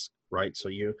to ask, right? So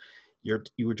you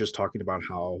were just talking about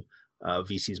how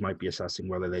VCs might be assessing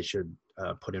whether they should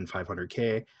put in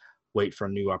 500K, wait for a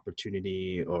new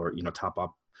opportunity, or top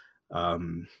up.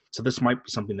 So this might be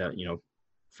something that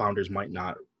founders might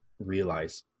not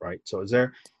realize, right? So is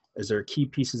there key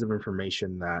pieces of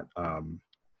information that a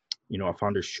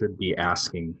founder should be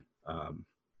asking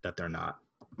that they're not?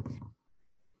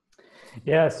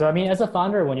 Yeah, so I mean, as a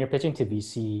founder, when you're pitching to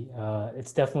VC,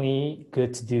 it's definitely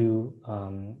good to do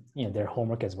their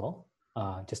homework as well,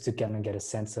 just to kind of get a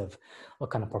sense of what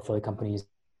kind of portfolio companies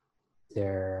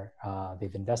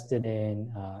they've invested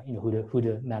in, who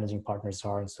the managing partners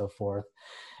are, and so forth,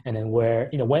 and then when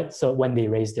they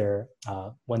raise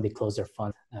when they close their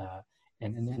fund,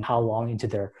 and how long into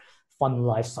their fund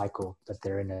life cycle that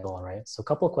they're in as well, right? So a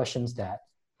couple of questions that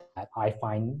I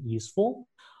find useful.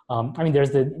 I mean,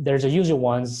 there's the usual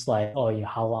ones like,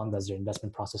 how long does your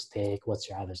investment process take? What's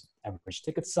your average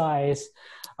ticket size?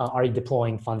 Are you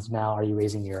deploying funds now? Are you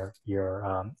raising your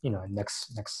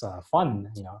next fund?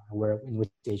 Where, in which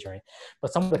stage are you?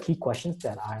 But some of the key questions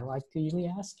that I like to usually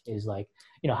ask is like,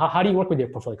 how do you work with your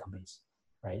portfolio companies,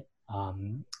 right?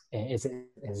 Is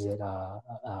it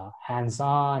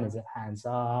hands-on? Is it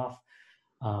hands-off?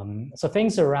 So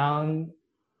things around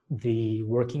the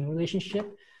working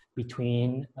relationship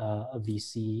between a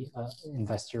VC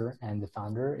investor and the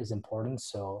founder is important.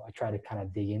 So I try to kind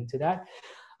of dig into that.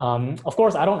 Of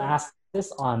course, I don't ask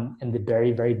this in the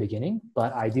very, very beginning,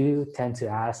 but I do tend to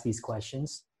ask these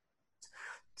questions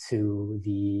to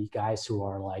the guys who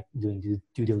are like doing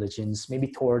due diligence, maybe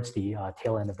towards the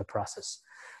tail end of the process,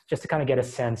 just to kind of get a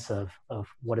sense of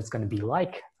what it's going to be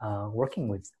like working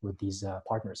with these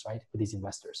partners, right? With these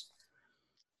investors.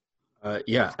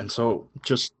 Yeah, and so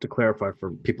just to clarify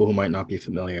for people who might not be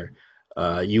familiar,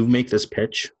 you make this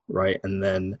pitch, right? And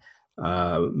then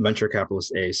venture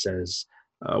capitalist A says,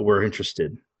 "We're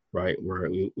interested, right?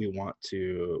 We want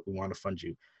to fund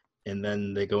you," and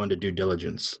then they go into due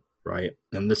diligence, right?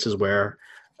 And this is where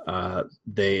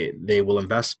they will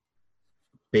invest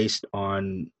based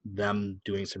on them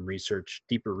doing some research,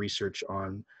 deeper research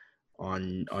on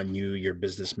you, your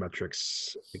business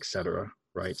metrics, etc.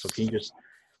 Right? So can you just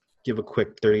give a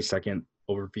quick 30-second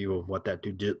overview of what that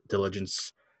due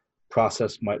diligence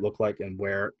process might look like, and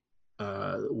where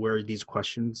these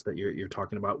questions that you're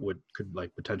talking about could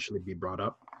like potentially be brought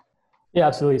up? Yeah,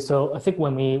 absolutely. So I think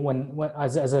when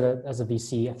as a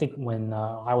VC, I think when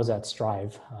I was at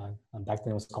Strive, back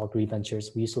then it was called Green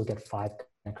Ventures, we used to look at 5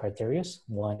 criteria.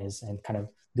 One is, and kind of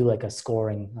do like a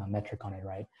scoring metric on it,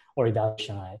 right? Or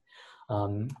evaluation on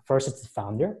it. First, it's the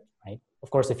founder, right? Of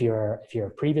course, if you're a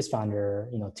previous founder,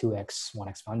 2x,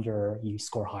 1x founder, you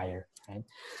score higher, right?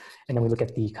 And then we look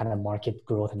at the kind of market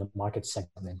growth and the market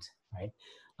segment, right?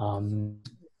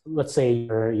 Let's say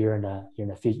you're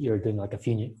doing like a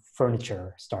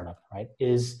furniture startup, right?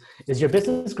 Is your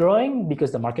business growing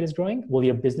because the market is growing? Will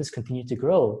your business continue to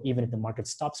grow even if the market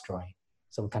stops growing?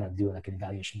 So we kind of do like an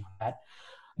evaluation on that.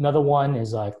 Another one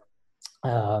is like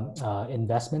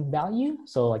investment value.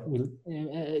 So like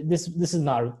this is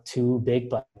not too big,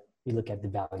 but we look at the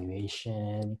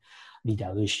valuation, the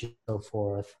dilution, so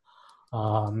forth.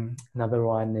 Another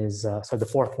one is so the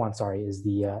fourth one, sorry, is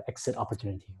the exit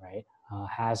opportunity, right?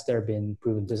 Has there been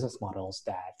proven business models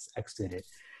that's exited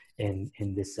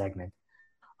in this segment?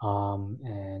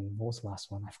 And what was the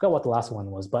last one? I forgot what the last one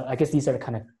was, but I guess these are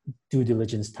kind of due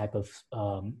diligence type of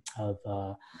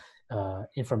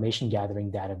information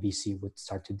gathering that a VC would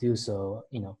start to do. So,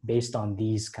 based on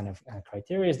these kind of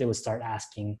criteria, they would start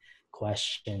asking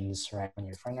questions, right, on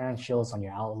your financials, on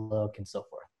your outlook, and so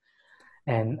forth.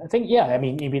 And I think, yeah, I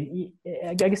mean, even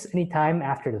I guess anytime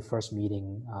after the first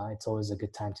meeting, it's always a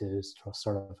good time to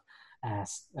sort of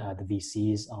ask the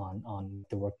VCs on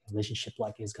the work relationship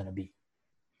like is going to be.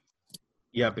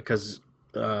 Yeah, because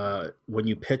when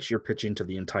you pitch, you're pitching to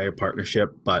the entire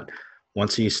partnership. But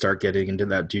once you start getting into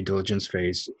that due diligence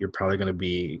phase, you're probably going to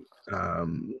be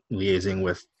liaising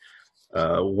with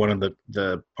one of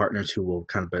the partners who will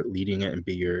kind of be leading it and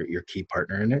be your key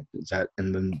partner in it. Is that,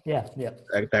 and then Yeah, yeah,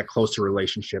 that closer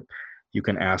relationship, you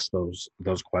can ask those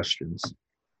questions.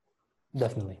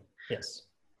 definitely. Yes.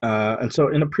 And so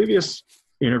in a previous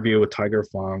interview with Tiger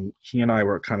Fong, he and I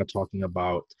were kind of talking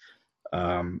about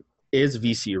um, is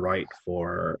VC right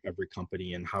for every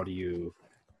company, and how do you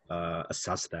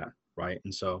assess that, right?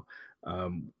 And so,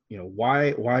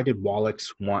 why did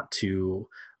Wallix want to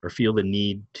or feel the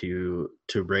need to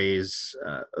raise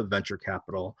venture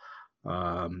capital?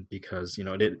 Because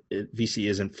VC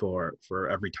isn't for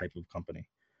every type of company.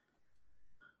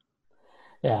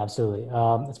 Yeah, absolutely.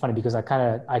 It's funny because I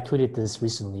tweeted this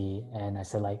recently and I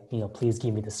said like, please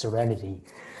give me the serenity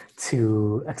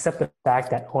to accept the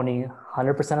fact that owning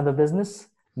 100% of the business,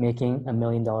 making $1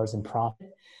 million in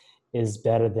profit is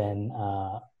better than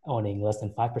owning less than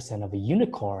 5% of a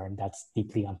unicorn that's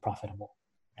deeply unprofitable.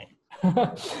 Right.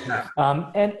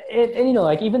 Yeah. And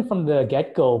like even from the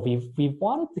get-go, we've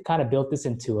wanted to kind of build this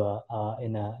into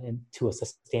into a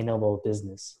sustainable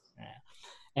business.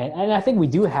 And I think we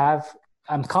do have,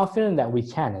 I'm confident that we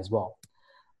can as well.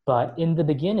 But in the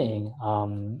beginning, I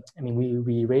mean,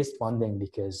 we raised funding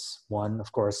because one,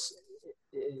 of course,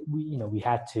 we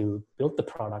had to build the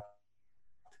product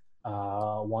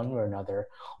one way or another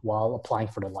while applying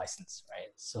for the license,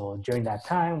 right? So during that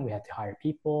time, we had to hire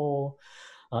people.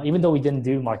 Even though we didn't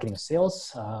do marketing or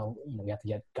sales, we had to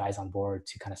get guys on board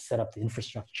to kind of set up the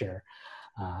infrastructure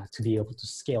to be able to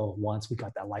scale once we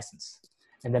got that license.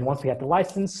 And then once we had the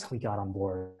license, we got on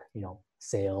board,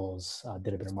 sales,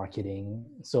 did a bit of marketing.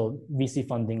 So VC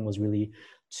funding was really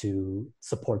to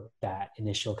support that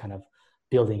initial kind of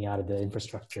building out of the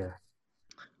infrastructure.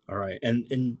 All right.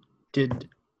 And did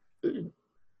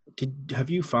did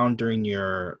have you found during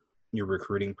your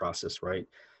recruiting process, right?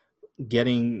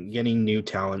 Getting new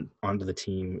talent onto the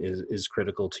team is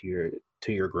critical to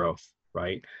your growth,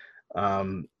 right?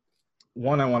 Um,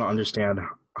 One, I want to understand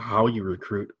how you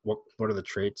recruit. What are the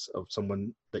traits of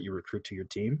someone that you recruit to your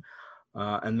team?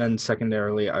 And then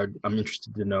secondarily, I'm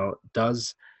interested to know,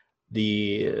 does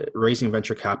the raising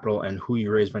venture capital and who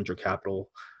you raise venture capital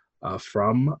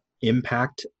from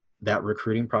impact that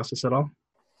recruiting process at all?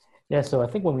 Yeah, so I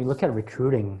think when we look at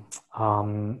recruiting,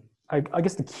 I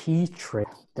guess the key trait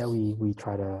that we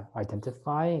try to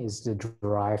identify is the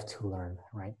drive to learn,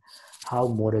 right? How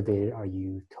motivated are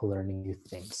you to learning new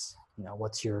things?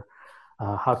 What's your,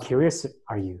 how curious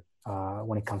are you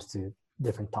when it comes to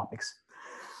different topics?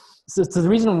 So the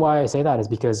reason why I say that is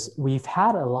because we've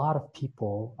had a lot of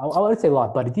people, I would say a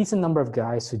lot, but a decent number of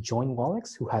guys who joined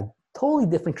Wallix who had totally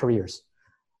different careers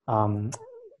um,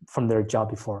 from their job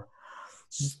before.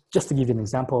 Just to give you an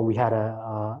example, we had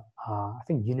I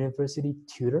think university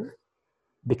tutor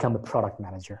become a product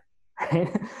manager. Right?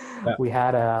 Yeah. We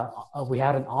had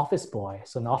an office boy.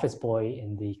 So an office boy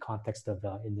in the context of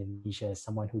Indonesia is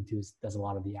someone who does a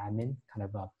lot of the admin, kind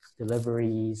of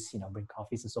deliveries, bring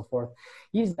coffees and so forth.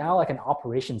 He's now like an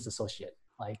operations associate,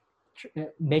 like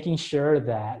making sure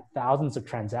that thousands of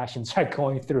transactions are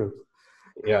going through.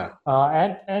 Yeah.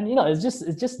 And it's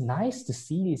just nice to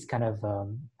see these kind of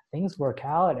things work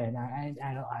out, and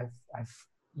I've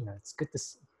it's good to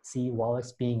see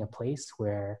Wallix being a place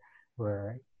where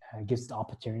it gives the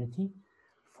opportunity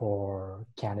for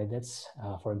candidates,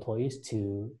 for employees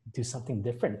to do something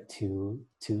different, to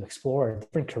explore a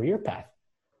different career path,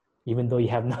 even though you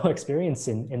have no experience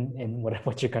in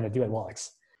what you're going to do at Wallix.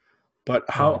 But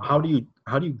how do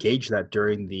you gauge that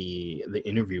during the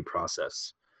interview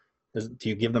process? Do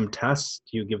you give them tests?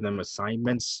 Do you give them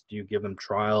assignments? Do you give them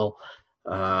trial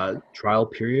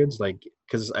periods? Like,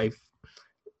 because I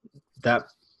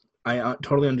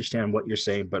totally understand what you're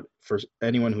saying, but for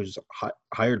anyone who's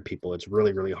hired people, it's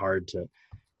really, really hard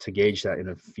to gauge that in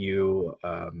a few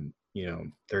 30,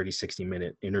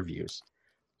 60-minute interviews.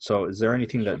 So is there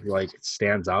anything that like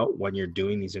stands out when you're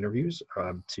doing these interviews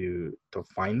to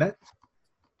find that?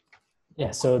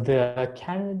 Yeah, so the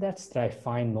candidates that I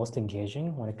find most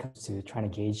engaging when it comes to trying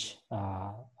to gauge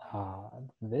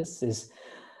this is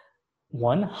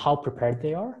one, how prepared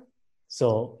they are.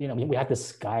 So, we had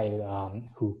this guy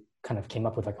who kind of came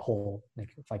up with like a whole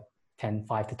like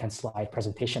 5 to 10 slide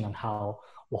presentation on how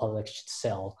Wallix should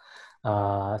sell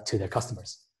to their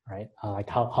customers, right? Like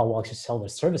how Wallix should sell their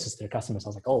services to their customers. I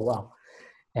was like, oh, wow.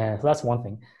 And so that's one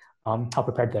thing, how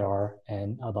prepared they are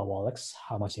and about Wallix,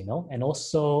 how much they know, and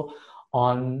also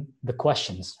on the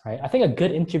questions, right? I think a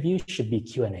good interview should be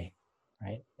Q&A,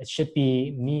 right? It should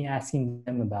be me asking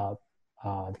them about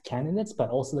the candidates, but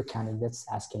also the candidates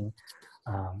asking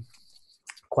um,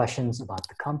 questions about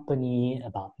the company,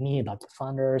 about me, about the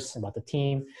founders, about the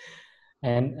team.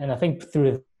 And I think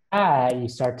through that, you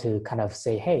start to kind of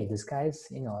say, hey, this guy's,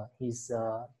 he's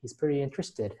pretty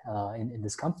interested in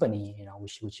this company. We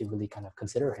should really kind of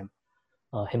consider him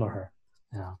or her.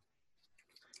 Yeah.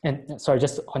 And sorry,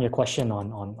 just on your question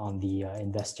on the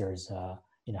investors,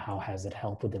 how has it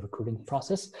helped with the recruiting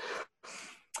process?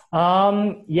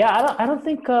 Yeah, I don't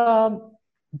think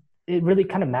it really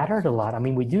kind of mattered a lot. I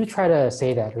mean, we do try to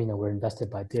say that we're invested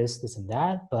by this, and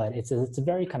that, but it's a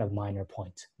very kind of minor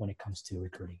point when it comes to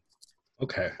recruiting.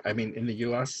 Okay, I mean, in the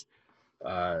U.S.,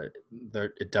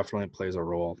 it definitely plays a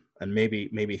role, and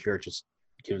maybe here it just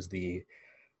gives the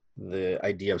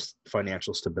idea of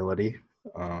financial stability.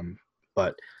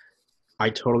 But I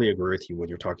totally agree with you when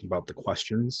you're talking about the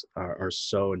questions are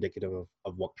so indicative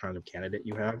of what kind of candidate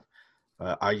you have.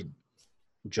 I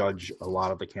judge a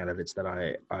lot of the candidates that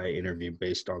I interview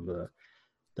based on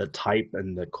the type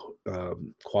and the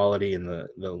quality and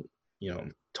the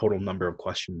total number of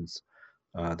questions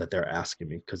that they're asking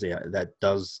me, because that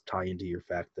does tie into your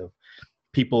fact of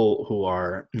people who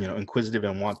are inquisitive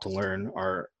and want to learn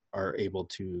are able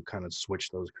to kind of switch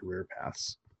those career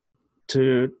paths.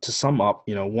 To sum up,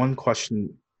 one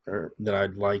question that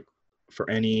I'd like for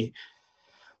any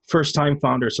first-time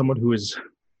founder, someone who is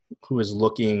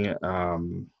looking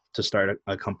to start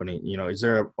a company, is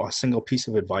there a single piece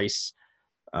of advice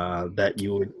that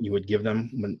you would give them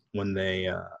when they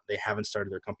haven't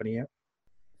started their company yet?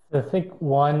 I think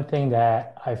one thing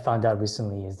that I found out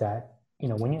recently is that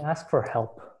when you ask for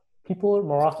help, people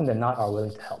more often than not are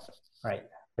willing to help, right?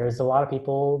 There's a lot of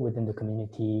people within the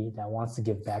community that wants to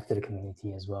give back to the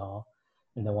community as well,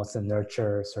 and that wants to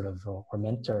nurture sort of or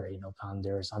mentor,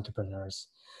 founders, entrepreneurs.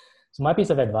 So my piece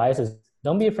of advice is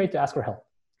don't be afraid to ask for help,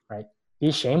 right?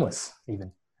 Be shameless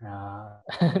even,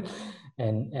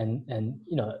 and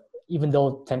even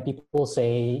though 10 people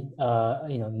say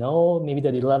no, maybe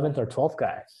the 11th or 12th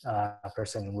guy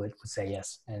person would say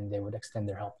yes, and they would extend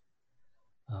their help.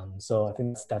 So I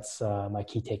think that's my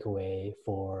key takeaway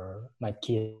for my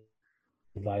key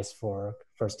advice for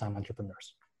first-time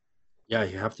entrepreneurs. Yeah,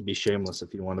 you have to be shameless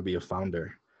if you want to be a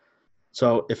founder.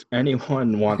 So if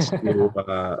anyone wants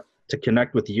to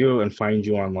connect with you and find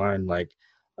you online,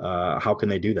 how can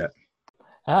they do that?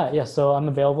 Yeah, so I'm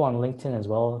available on LinkedIn as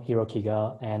well, Hiro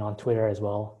Kiga, and on Twitter as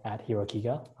well, @Hiro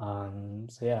Kiga.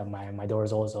 So yeah, my door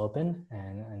is always open,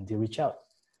 and do reach out.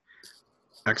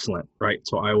 Excellent. Right.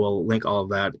 So I will link all of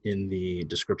that in the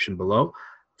description below.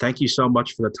 Thank you so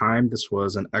much for the time. This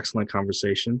was an excellent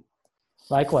conversation.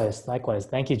 Likewise.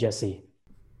 Thank you, Jesse.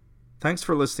 Thanks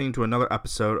for listening to another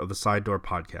episode of the Side Door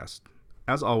Podcast.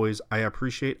 As always, I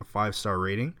appreciate a 5-star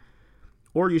rating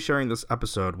or you sharing this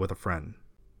episode with a friend.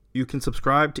 You can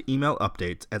subscribe to email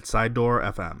updates at Sidedoor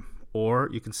FM, or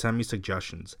you can send me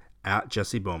suggestions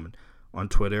 @Jesse Bowman on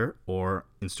Twitter or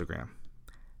Instagram.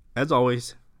 As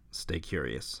always, stay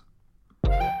curious.